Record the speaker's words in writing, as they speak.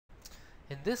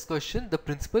In this question, the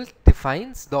principal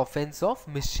defines the offense of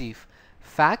mischief.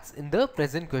 Facts in the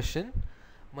present question.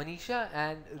 Manisha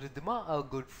and Ridhima are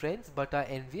good friends but are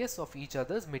envious of each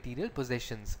other's material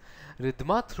possessions.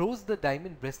 Ridhima throws the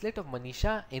diamond bracelet of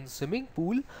Manisha in swimming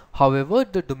pool. However,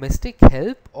 the domestic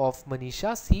help of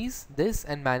Manisha sees this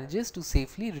and manages to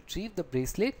safely retrieve the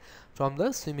bracelet from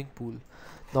the swimming pool.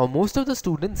 Now, most of the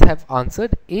students have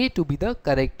answered A to be the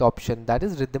correct option. That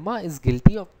is, Ridhima is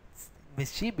guilty of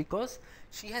mischief because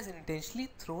she has intentionally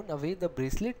thrown away the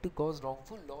bracelet to cause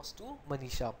wrongful loss to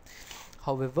Manisha.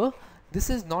 However, this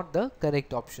is not the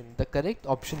correct option. The correct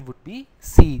option would be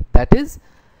C. That is,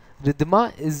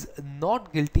 Ridhima is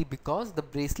not guilty because the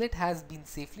bracelet has been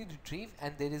safely retrieved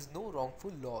and there is no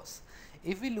wrongful loss.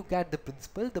 If we look at the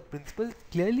principle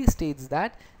clearly states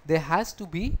that there has to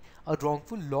be a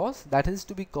wrongful loss that is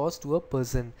to be caused to a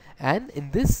person, and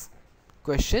in this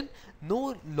question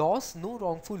no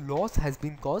wrongful loss has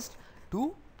been caused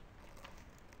to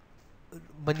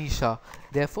Manisha,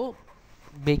 therefore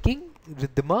making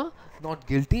Ridhima not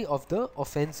guilty of the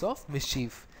offense of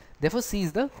mischief. Therefore C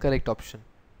is the correct option.